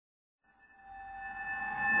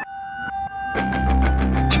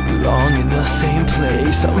Too long in the same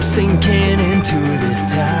place, I'm sinking into this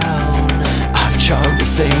town. I've charmed the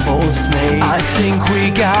same old snake, I think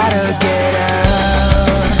we gotta get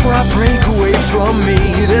out. Before I break away from me,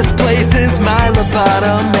 this place is my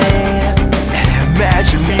lobotomy. And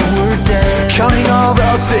imagine we were dead, counting all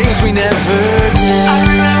the things we never did. I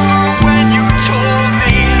remember when